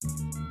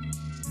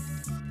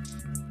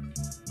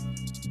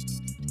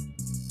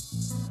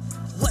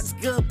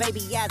good, baby?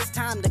 Yeah, it's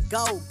time to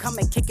go. Come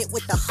and kick it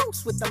with the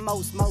host with the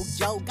most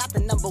mojo. Got the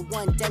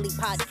 #1 daily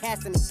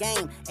podcast in the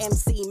game.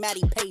 MC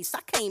Matty Pace, I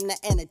came to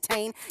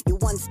entertain. Your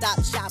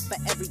one-stop shop for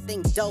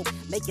everything dope.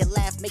 Make you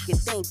laugh, make you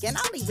think, and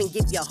I'll even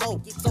give you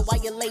hope. So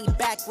while you're laid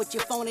back with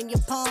your phone in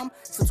your palm,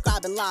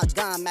 subscribe and log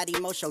on,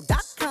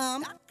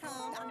 MattyMoShow.com.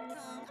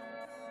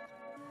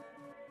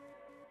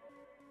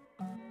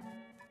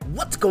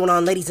 What's going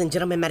on, ladies and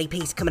gentlemen? Matty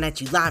Pace coming at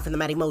you live from the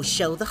Matty Mo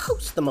Show, the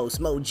host, the most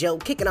mojo,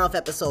 kicking off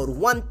episode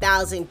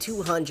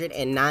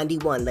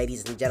 1291,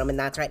 ladies and gentlemen.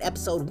 That's right,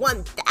 episode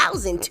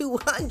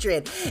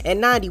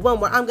 1291,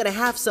 where I'm going to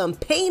have some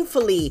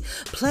painfully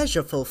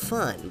pleasurable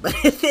fun. But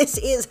if this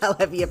is,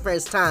 however, your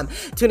first time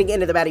tuning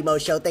into the Matty Mo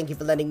Show, thank you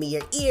for lending me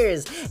your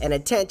ears and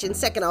attention.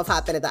 Second off,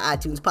 hop into the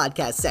iTunes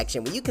podcast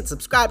section where you can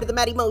subscribe to the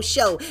Matty Mo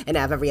Show and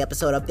have every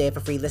episode up there for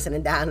free listen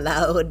and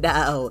download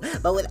now.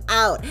 But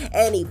without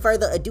any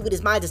further ado, it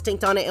is my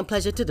distinct honor and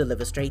pleasure to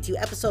deliver straight to you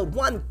episode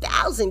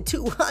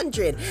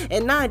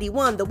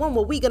 1291, the one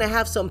where we're gonna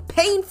have some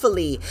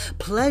painfully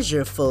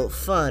pleasurable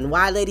fun.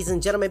 Why, ladies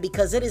and gentlemen?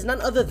 Because it is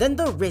none other than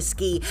the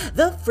Frisky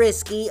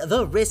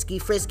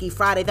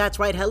Friday. That's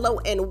right, hello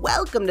and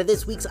welcome to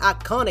this week's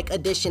iconic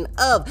edition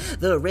of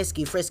the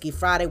Frisky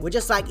Friday, where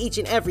just like each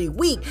and every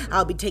week,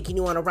 I'll be taking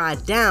you on a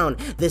ride down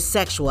the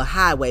sexual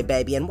highway,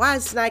 baby. And why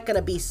it's not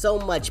gonna be so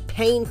much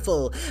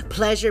painful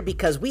pleasure?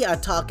 Because we are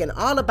talking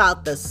all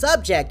about the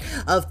subject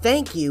of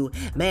thank you,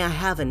 may I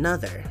have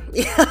another?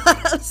 You know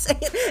what I'm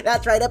saying?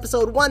 That's right,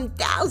 episode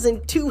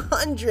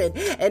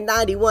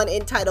 1291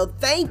 entitled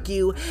Thank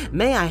You,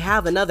 May I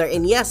Have Another?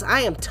 And yes,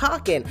 I am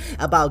talking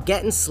about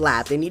getting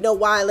slapped. And you know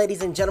why,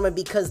 ladies and gentlemen?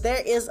 Because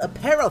there is a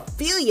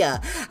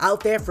paraphilia out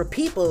there for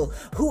people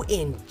who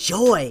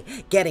enjoy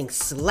getting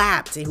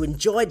slapped, who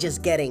enjoy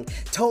just getting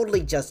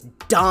totally just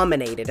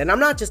dominated. And I'm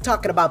not just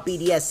talking about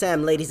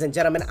BDSM, ladies and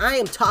gentlemen. I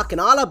am talking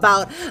all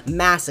about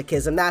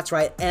masochism. That's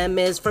right, M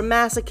is for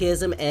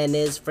masochism, N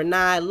is for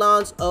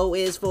nylons, O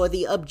is for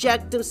the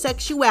objective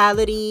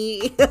sexuality.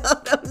 You know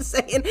what I'm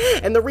saying?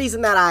 And the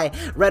reason that I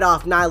read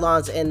off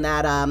nylons in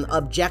that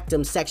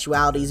objective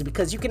sexuality is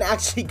because you can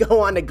actually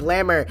go on to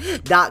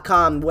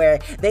glamour.com where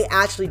they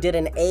actually did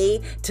an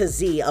A to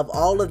Z of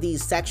all of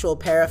these sexual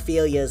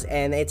paraphilias,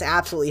 and it's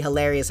absolutely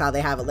hilarious how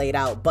they have it laid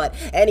out. But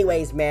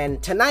anyways, man,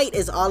 tonight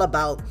is all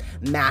about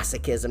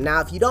masochism. Now,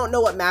 if you don't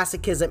know what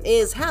masochism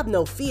is, have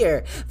no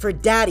fear, for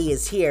daddy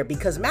is here,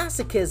 because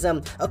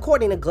masochism,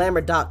 according to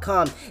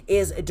glamour.com,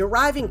 is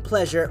deriving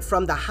pleasure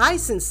from the high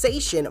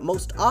sensation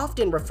most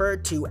often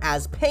referred to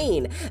as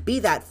pain, be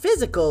that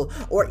physical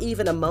or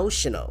even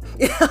emotional.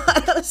 You know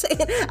what I'm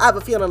saying? I have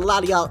a feeling a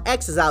lot of y'all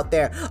exes out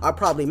there are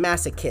probably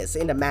masochists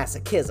into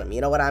masochism,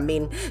 you know what I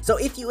mean? So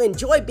if you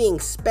enjoy being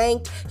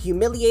spanked,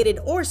 humiliated,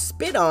 or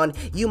spit on,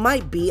 you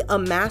might be a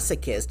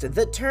masochist.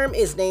 The term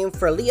is named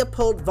for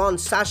Leopold von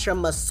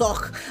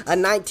Sacher-Masoch, a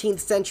 19th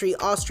century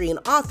Austrian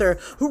author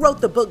who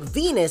wrote the book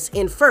Venus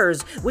in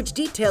Furs, which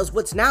details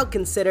what's now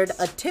considered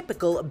a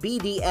typical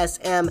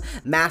BDSM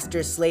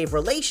master-slave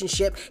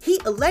relationship. He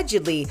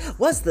allegedly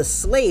was the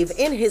slave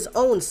in his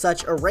own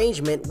such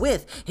arrangement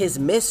with his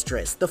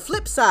mistress. The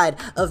flip side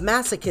of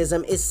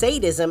masochism is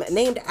sadism,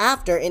 named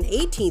after an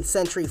 18th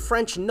century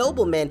French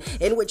nobleman,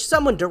 in which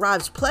someone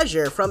derives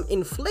pleasure from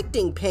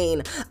inflicting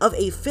pain of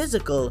a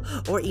physical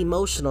or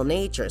emotional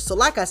nature. So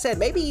like I said,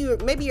 maybe your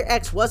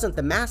ex wasn't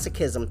the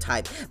masochism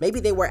type. Maybe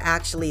they were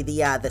actually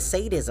the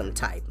sadism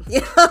type.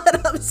 You know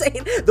what I'm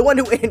saying? The one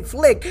who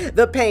inflict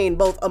the pain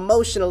both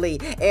emotionally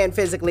and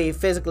physically,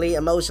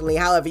 emotionally,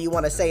 however you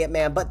want to say it,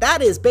 man. But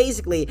that is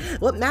basically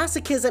what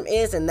masochism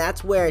is, and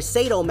that's where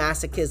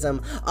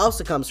sadomasochism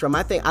also comes from.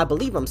 I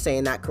believe I'm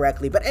saying that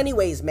correctly. But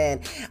anyways,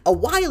 man, a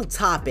wild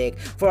topic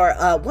for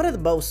one of the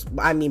most,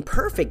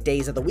 perfect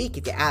days of the week,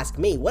 if you ask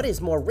me. What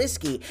is more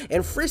risky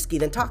and frisky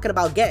than talking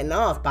about getting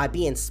off by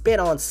being spit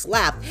on,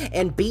 slapped,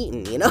 and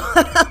beaten? You know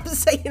what I'm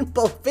saying?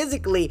 Both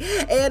physically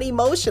and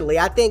emotionally.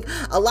 I think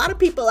a lot of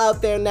people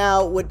out there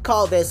now would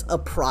call this a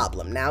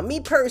problem. Now, me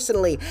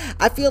personally,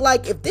 I feel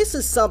like if this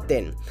is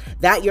something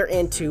that you're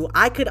into,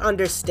 I could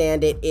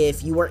understand it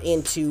if you were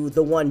into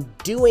the one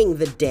doing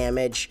the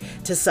damage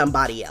to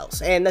somebody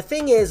else. And the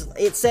thing is,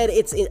 it said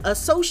it's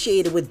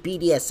associated with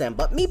BDSM,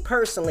 but me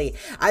personally,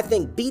 I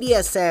think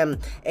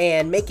BDSM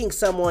and making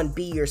someone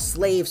be your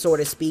slave, so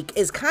to speak,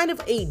 is kind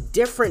of a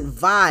different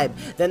vibe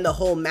than the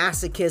whole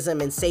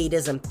masochism and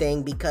sadism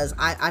thing, because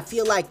I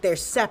feel like they're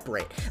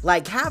separate.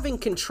 Like, having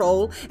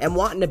control and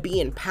wanting to be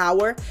in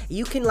power,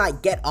 you can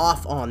like get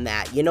off on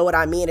that, you know what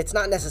I mean? It's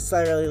not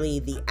necessarily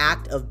the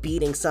act of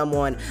beating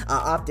someone,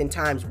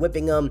 oftentimes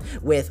whipping them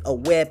with a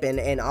whip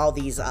and all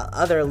these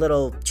other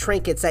little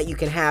trinkets that you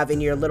can have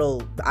in your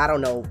little, I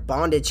don't know,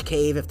 bondage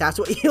cave, if that's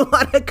what you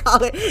want to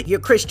call it, your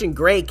Christian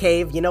Grey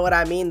cave, you know what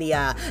I mean?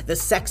 The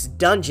sex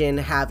dungeon,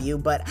 have you?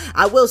 But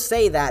I will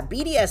say that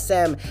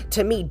BDSM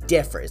to me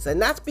differs,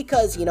 and that's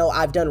because, you know,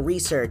 I've done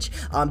research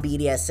on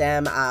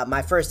BDSM.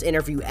 My first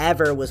interview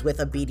ever was with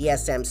a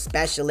BDSM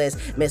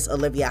specialist, Miss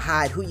Olivia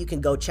Hyde, who you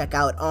can go check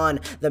out on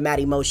the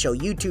Matty Mo Show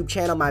YouTube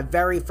channel. My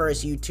very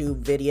first YouTube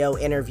video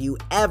interview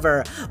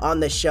ever on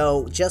the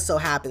show just so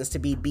happens to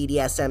be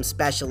BDSM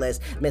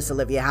specialist Miss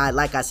Olivia Hyde.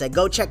 Like I said,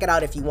 go check it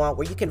out if you want,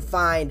 where you can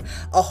find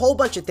a whole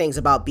bunch of things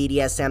about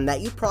BDSM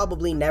that you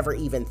probably never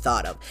even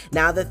thought of.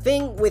 Now, the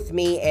thing with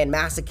me and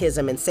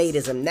masochism and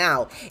sadism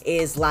now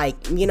is, like,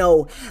 you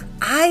know,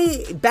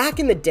 back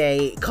in the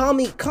day, call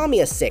me a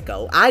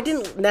sicko. I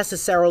didn't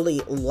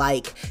necessarily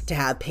like to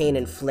have pain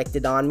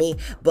inflicted on me,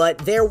 but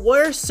there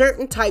were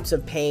certain types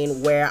of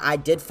pain where I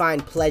did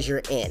find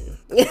pleasure in.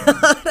 You know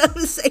what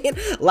I'm saying?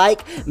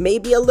 Like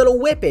maybe a little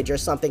whippage or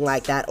something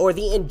like that, or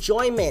the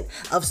enjoyment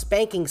of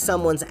spanking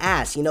someone's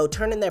ass, you know,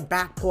 turning their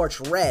back porch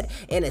red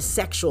in a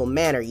sexual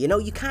manner. You know,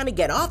 you kind of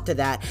get off to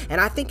that,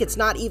 and I think it's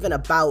not even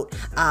about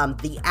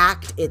the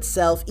act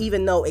itself,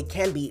 even though it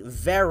can be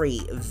very,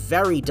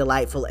 very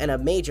delightful and a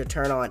major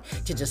turn on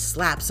to just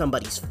slap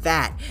somebody's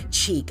fat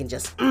cheek and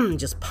just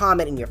palm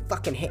it in your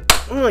fucking hand.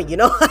 You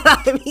know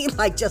what I mean?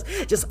 Like just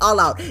all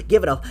out,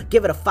 give it a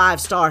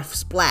 5-star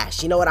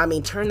splash. You know what I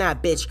mean? Turn that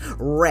bitch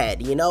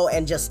red, you know,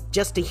 and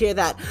just to hear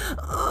that,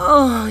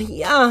 oh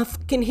yeah,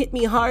 fucking hit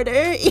me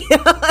harder. You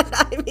know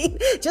what I mean?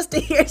 Just to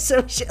hear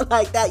some shit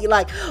like that, you're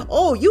like,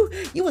 oh, you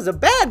was a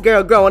bad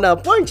girl growing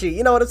up, weren't you?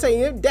 You know what I'm saying?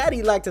 Your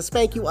daddy liked to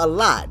spank you a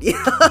lot. You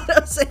know what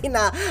I'm saying?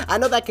 Now, I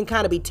know that can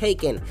kind of be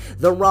taken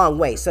the wrong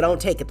way, so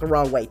don't take it the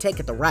wrong way. Take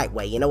it the right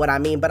way. You know what I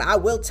mean? But I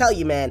will tell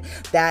you, man,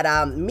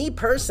 that me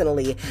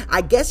personally,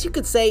 I guess you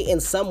could say in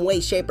some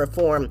way, shape, or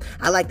form,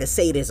 I like the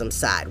sadism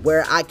side,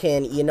 where I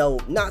can, you know,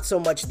 not so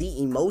much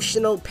the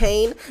emotional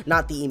pain,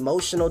 not the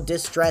emotional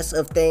distress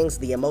of things,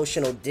 the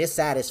emotional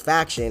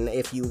dissatisfaction,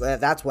 if you,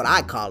 that's what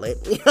I call it.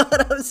 You know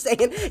what I'm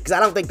saying? Because I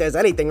don't think there's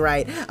anything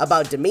right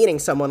about demeaning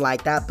someone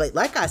like that. But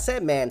like I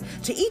said, man,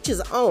 to each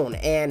his own.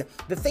 And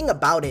the thing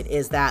about it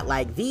is that,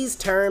 like, these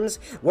terms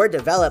were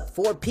developed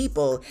for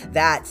people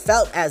that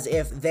felt as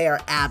if they're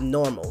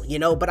abnormal, you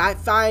know. But I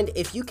find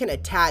if you can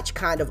attach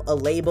kind of a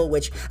label,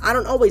 which I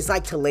don't always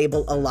like to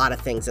label a lot of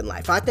things in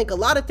life. I think a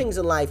lot of things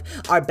in life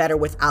are better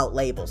without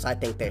labels. I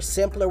think they're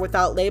simpler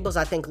without labels.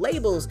 I think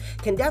labels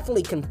can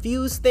definitely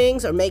confuse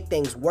things or make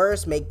things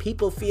worse, make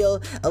people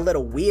feel a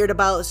little weird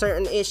about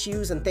certain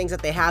issues and things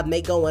that they have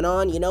going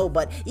on, you know.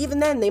 But even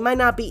then, they might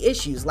not be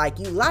issues. Like,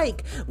 you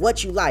like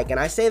what you like, and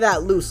I say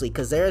that loosely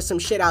because there is some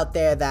shit out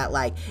there that,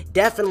 like,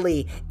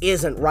 definitely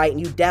isn't right and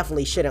you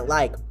definitely shouldn't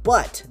like.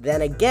 But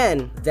then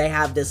again, they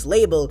have this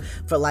label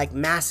for, like,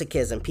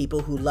 masochism,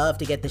 people who love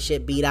to get the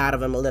shit beat out of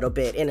them a little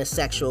bit in a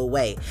sexual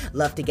way,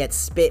 love to get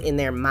spit in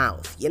their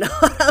mouth, you know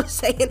what I'm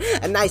saying?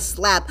 A nice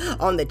slap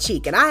on the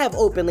cheek. And I have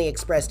openly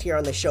expressed here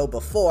on the show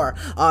before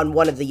on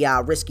one of the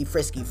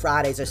Frisky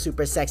Fridays or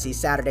Super Sexy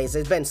Saturdays.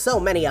 There's been so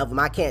many of them,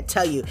 I can't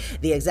tell you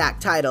the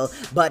exact title,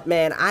 but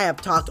man, I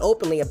have talked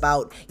openly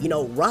about, you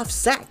know, rough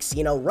sex.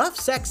 You know, rough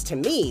sex to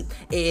me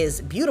is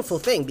a beautiful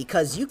thing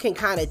because you can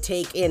kind of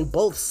take in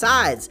both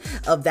sides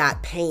of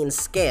that pain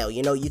scale.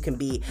 You know, you can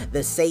be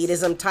the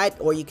sadism type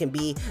or you can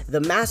be the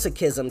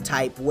masochism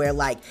type, where,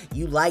 like,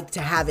 you like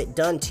to have it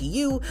done to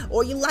you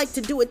or you like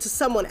to do it to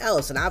someone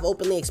else. And I've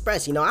openly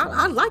expressed, you know,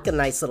 I like a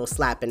nice little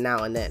slapping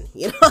now and then.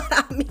 You know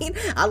what I mean?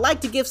 I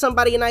like to give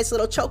somebody a nice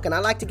little choke, and I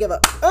like to give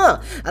a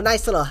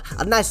nice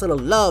little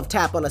love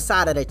tap on the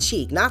side of the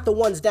cheek. Not the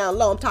ones down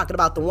low, I'm talking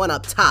about the one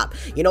up top.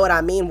 You know what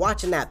I mean?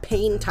 Watching that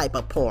pain type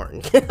of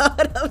porn. You know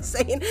what I'm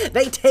saying?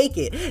 They take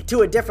it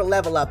to a different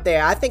level up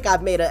there. I think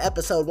I've made an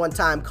episode one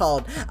time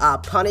called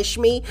Punish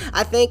Me,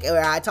 I think,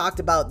 where I talked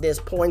about this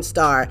porn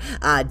star,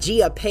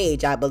 Gia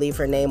Page, I believe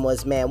her name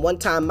was, man. One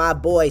time my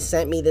boy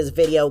sent me this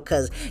video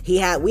because we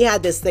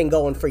had this thing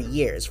going for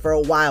years, for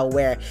a while,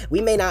 where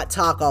we may not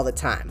talk all the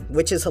time,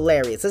 which is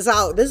hilarious. This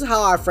is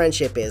how our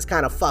friendship is.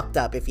 Kind of fucked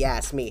up if you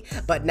ask me.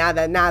 But now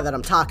that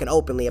I'm talking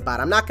openly about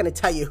it, I'm not going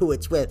to tell you who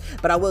it's with,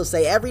 but I will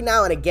say every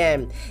now and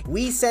again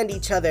we send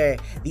each other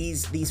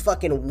these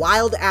fucking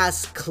wild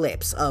ass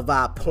clips of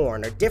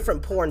porn or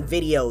different porn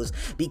videos,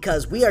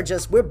 because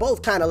we're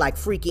both kind of like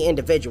freaky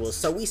individuals.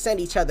 So we send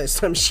each other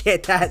some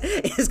shit that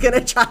is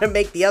gonna try to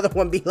make the other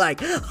one be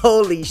like,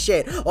 holy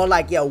shit, or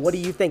like, yo, what do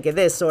you think of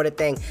this sort of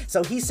thing?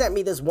 So he sent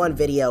me this one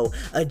video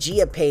of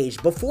Gia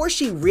Page before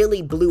she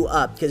really blew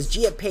up, because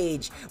Gia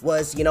Page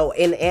was, you know,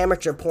 in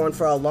amateur porn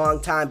for a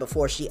long time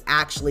before she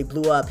actually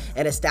blew up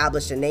and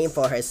established a name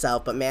for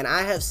herself. But man,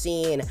 I have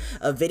seen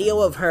a video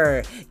of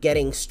her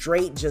getting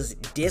straight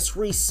just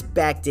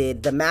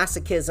disrespected, the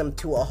masochism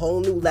to a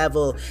whole new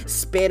level,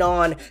 spit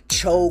on,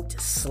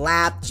 choked,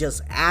 slapped,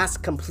 just ass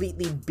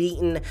completely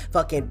beaten,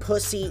 fucking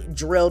pussy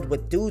drilled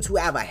with dudes who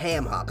have a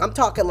ham hock. I'm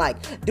talking like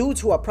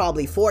dudes who are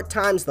probably 4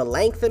 times the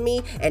length of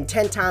me and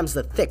 10 times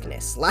the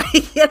thickness.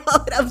 Like, you know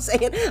what I'm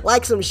saying?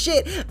 Like some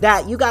shit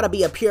that you gotta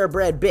be a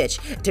purebred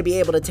bitch to be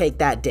able to take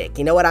that dick.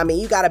 You know what I mean?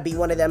 You gotta be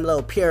one of them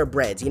little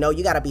purebreds. You know,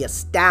 you gotta be a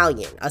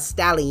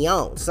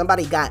stallion,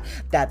 somebody got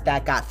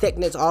that got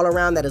thickness all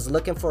around, that is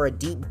looking for a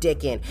deep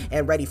dick in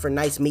and ready for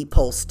nice meat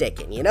pole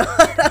sticking. You know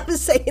what I'm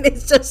saying?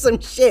 It's just some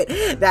shit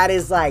that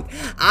is like,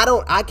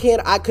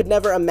 I could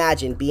never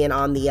imagine being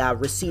on the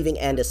receiving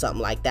end of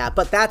something like that.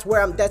 But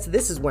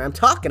this is where I'm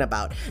talking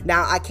about.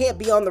 Now, I can't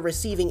be on the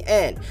receiving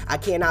end. I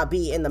cannot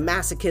be in the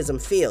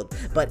masochism field.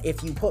 But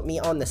if you put me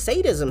on the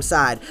sadism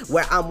side,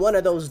 where I'm one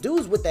of those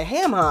dudes with the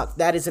ham hock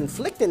that is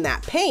inflicting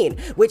that pain,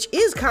 which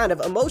is kind of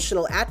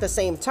emotional at the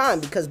same time,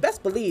 because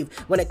best believe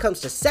when it comes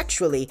to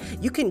sexually,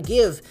 you can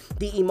give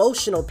the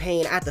emotional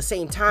pain at the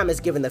same time as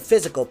giving the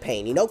physical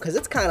pain, you know, because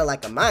it's kind of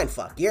like a mind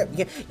fuck.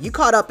 You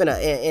caught up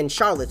in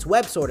Charlotte's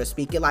Web, so to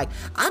speak. You're like,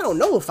 I don't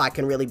know if I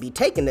can really be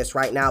taking this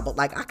right now, but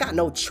like, I got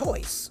no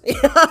choice. You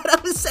know what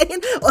I'm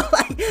saying? Or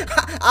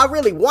like, I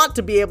really want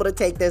to be able to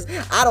take this.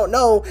 I don't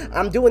know.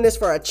 I'm doing this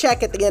for a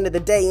check at the end of the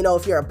day. You know,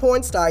 if you're a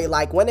porn star, you're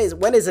like, when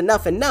is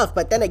enough enough?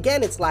 But then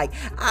again, it's like,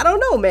 I don't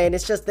know, man.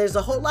 It's just, there's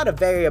a whole lot of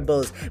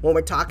variables when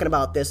we're talking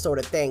about this sort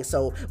of thing.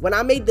 So when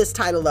I made this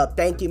title up,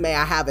 Thank You, May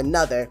I Have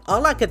Another,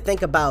 all I could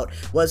think about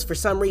was, for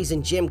some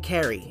reason, Jim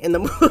Carrey in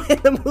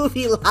the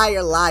movie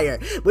Liar Liar,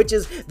 which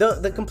is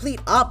the complete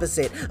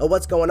opposite of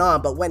what's going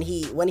on. But when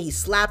he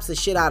slaps the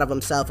shit out of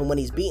himself, and when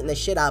he's beating the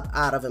shit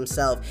out of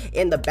himself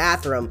in the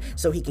bathroom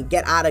so he can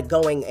get out of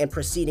going and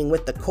proceeding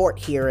with the court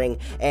hearing.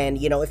 And,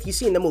 you know, if you've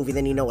seen the movie,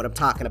 then you know what I'm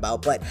talking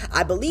about. But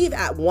I believe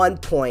at one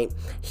point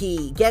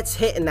he gets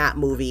hit in that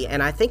movie,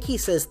 and I think he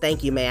says,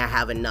 "Thank you, may I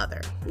have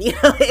another?" You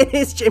know, in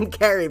his Jim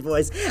Carrey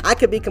voice. I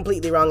could be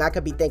completely wrong. I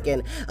could be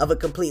thinking of a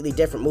completely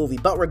different movie.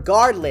 But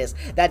regardless,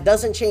 that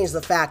doesn't change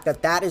the fact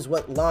that that is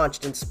what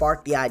launched and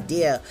sparked the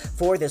idea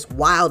for this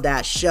wild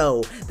ass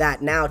show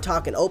that, now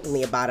talking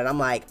openly about it, I'm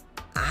like,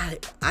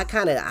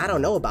 I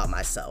don't know about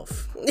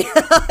myself. You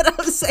know what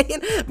I'm saying?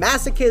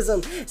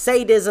 Masochism,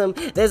 sadism,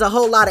 there's a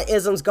whole lot of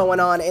isms going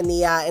on in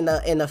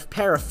the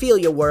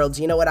paraphilia worlds,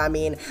 you know what I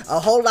mean? A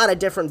whole lot of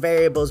different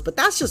variables, but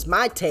that's just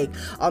my take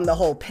on the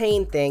whole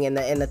pain thing and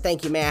the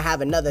thank you, may I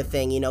have another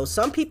thing. You know,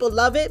 some people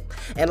love it,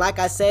 and like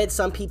I said,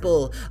 some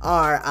people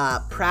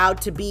are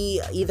proud to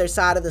be either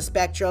side of the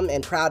spectrum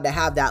and proud to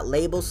have that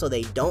label so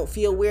they don't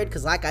feel weird,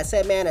 because like I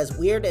said, man, as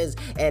weird as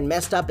and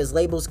messed up as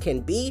labels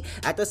can be,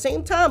 at the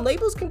same time,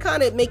 labels can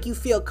kind of make you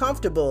feel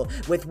comfortable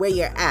with where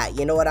you're at,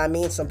 you know what I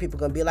mean? Some people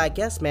gonna be like,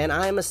 yes man,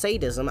 I am a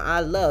sadism,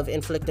 I love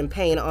inflicting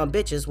pain on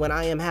bitches when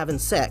I am having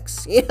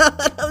sex, you know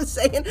what I'm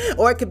saying?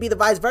 Or it could be the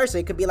vice versa.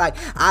 It could be like,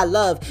 I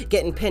love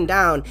getting pinned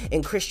down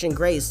in Christian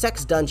Grey's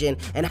sex dungeon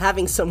and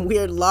having some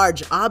weird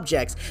large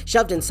objects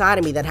shoved inside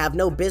of me that have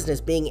no business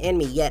being in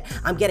me, yet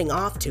I'm getting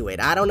off to it.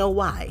 I don't know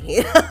why,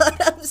 you know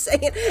what I'm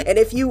saying? And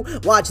if you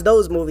watch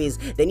those movies,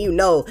 then you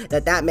know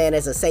that that man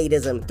is a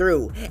sadism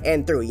through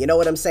and through, you know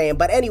what I'm saying?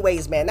 But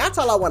anyways, man, that's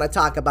all I want to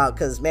talk about,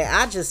 because man,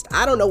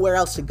 I don't know where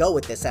else to go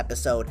with this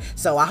episode.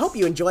 So I hope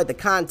you enjoyed the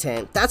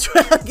content. That's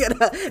where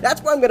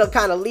I'm gonna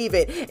kind of leave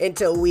it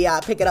until we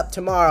pick it up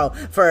tomorrow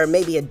for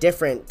maybe a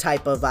different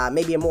type of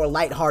maybe a more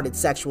lighthearted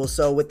sexual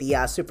show with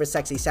the Super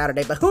Sexy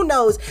Saturday. But who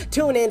knows?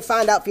 Tune in,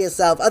 find out for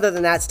yourself. Other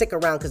than that, stick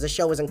around, because the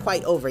show isn't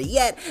quite over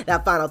yet.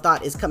 That final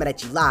thought is coming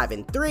at you live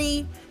in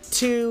 3,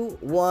 2,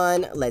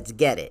 1. Let's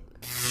get it.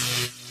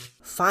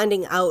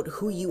 Finding out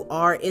who you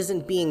are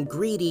isn't being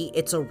greedy,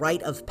 it's a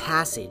rite of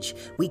passage.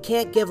 We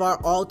can't give our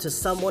all to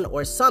someone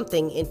or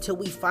something until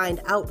we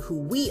find out who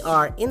we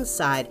are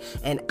inside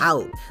and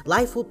out.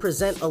 Life will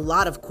present a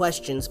lot of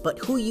questions, but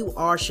who you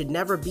are should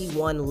never be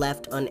one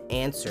left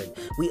unanswered.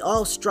 We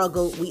all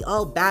struggle, we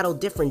all battle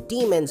different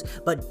demons,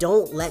 but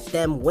don't let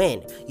them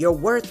win. You're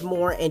worth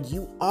more, and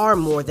you are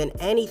more than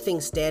anything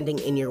standing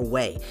in your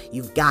way.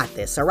 You've got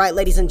this. All right,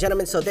 ladies and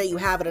gentlemen, so there you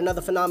have it.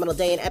 Another phenomenal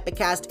day in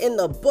Epicast in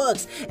the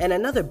books, and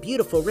another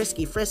beautiful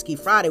Frisky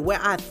Friday, where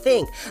I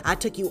think I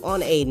took you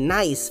on a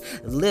nice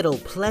little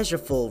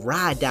pleasureful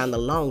ride down the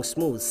long,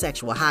 smooth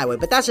sexual highway.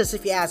 But that's just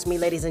if you ask me,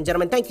 ladies and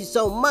gentlemen. Thank you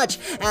so much,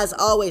 as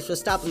always, for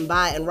stopping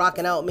by and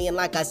rocking out with me. And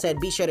like I said,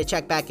 be sure to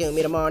check back in with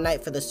me tomorrow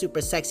night for the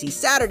Super Sexy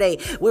Saturday,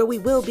 where we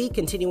will be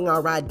continuing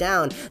our ride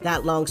down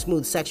that long,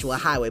 smooth sexual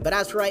highway. But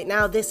as for right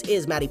now, this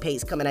is Matty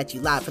Pace coming at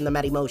you live from the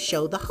Matty Mo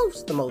Show, the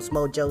host, the most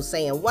mojo,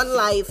 saying one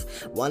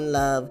life, one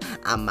love,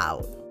 I'm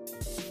out.